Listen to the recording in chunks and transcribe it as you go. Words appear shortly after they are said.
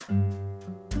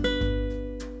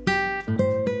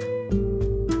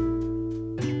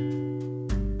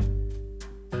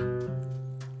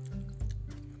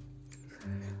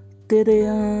तेरे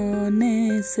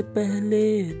आने से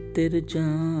पहले, तेरे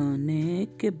जाने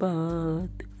के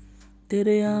बाद,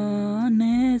 तेरे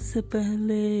आने से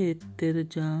पहले, तेरे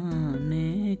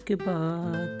जाने के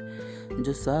बाद,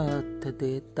 जो साथ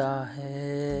देता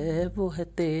है वो है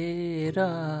तेरा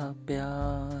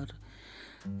प्यार।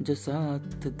 जो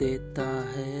साथ देता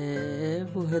है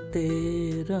वो है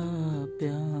तेरा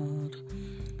प्यार।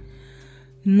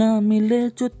 ना मिले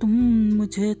जो तुम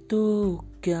मुझे तो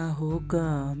क्या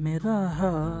होगा मेरा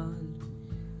हाल।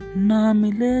 ना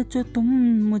मिले जो तुम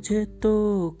मुझे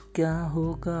तो क्या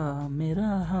होगा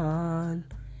मेरा हाल।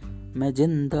 मैं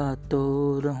जिंदा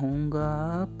तो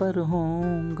रहूँगा पर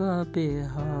होऊंगा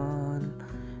बेहाल।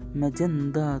 मैं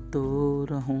जिंदा तो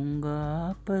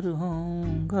रहूँगा पर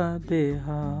होऊंगा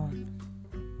बेहाल।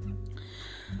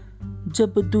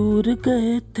 जब दूर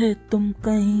गए थे तुम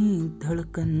कहीं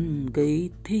धड़कन गई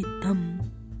थी थम।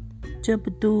 जब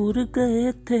दूर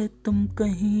गए थे तुम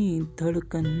कहीं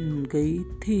धड़कन गई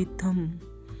थी थम।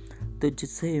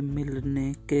 तुझसे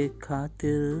मिलने के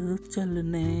खातिर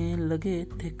चलने लगे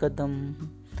थे कदम।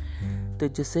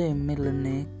 तुझसे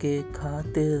मिलने के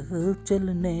खातिर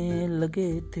चलने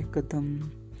लगे थे कदम।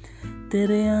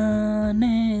 तेरे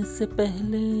आने से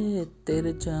पहले,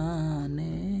 तेरे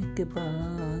जाने के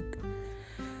बाद,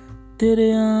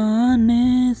 तेरे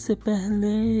आने से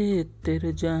पहले,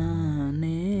 तेरे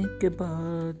जाने के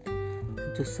बाद,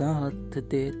 जो साथ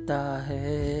देता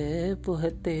है वो है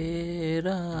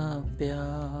तेरा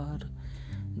प्यार।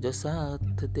 जो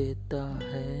साथ देता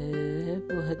है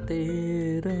वो है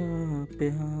तेरा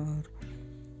प्यार।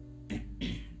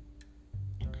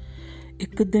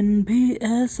 एक दिन भी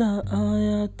ऐसा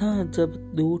आया था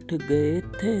जब रूठ गए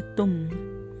थे तुम।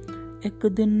 एक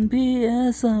दिन भी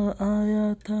ऐसा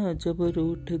आया था जब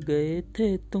रूठ गए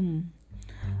थे तुम।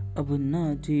 अब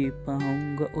ना जी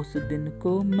पाऊंगा उस दिन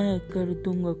को, मैं कर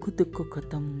दूंगा खुद को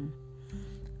खत्म।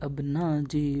 अब ना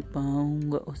जी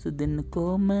पाऊंगा उस दिन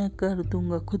को, मैं कर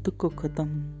दूंगा खुद को खत्म।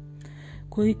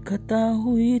 कोई खता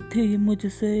हुई थी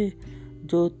मुझसे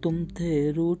जो तुम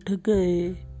थे रूठ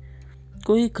गए।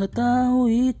 कोई खता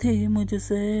हुई थी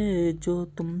मुझसे जो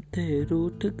तुम थे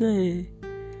रूठ गए।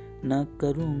 ना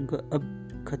करूँगा अब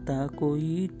खता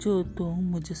कोई जो तू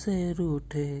मुझसे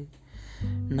रूठे।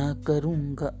 ना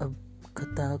करूँगा अब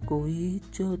खता कोई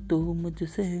जो तू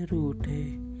मुझसे रूठे।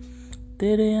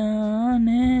 तेरे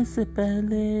आने से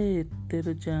पहले,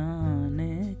 तेरे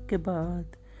जाने के बाद,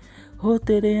 हो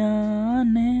तेरे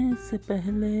आने से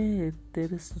पहले,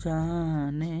 तेरे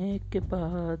जाने के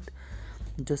बाद,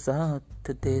 जो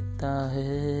साथ देता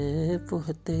है वो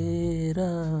है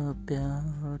तेरा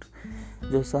प्यार।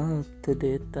 जो साथ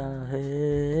देता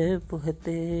है वो है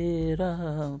तेरा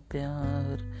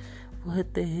प्यार। वो है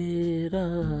तेरा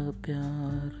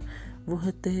प्यार। वो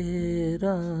है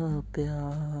तेरा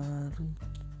प्यार।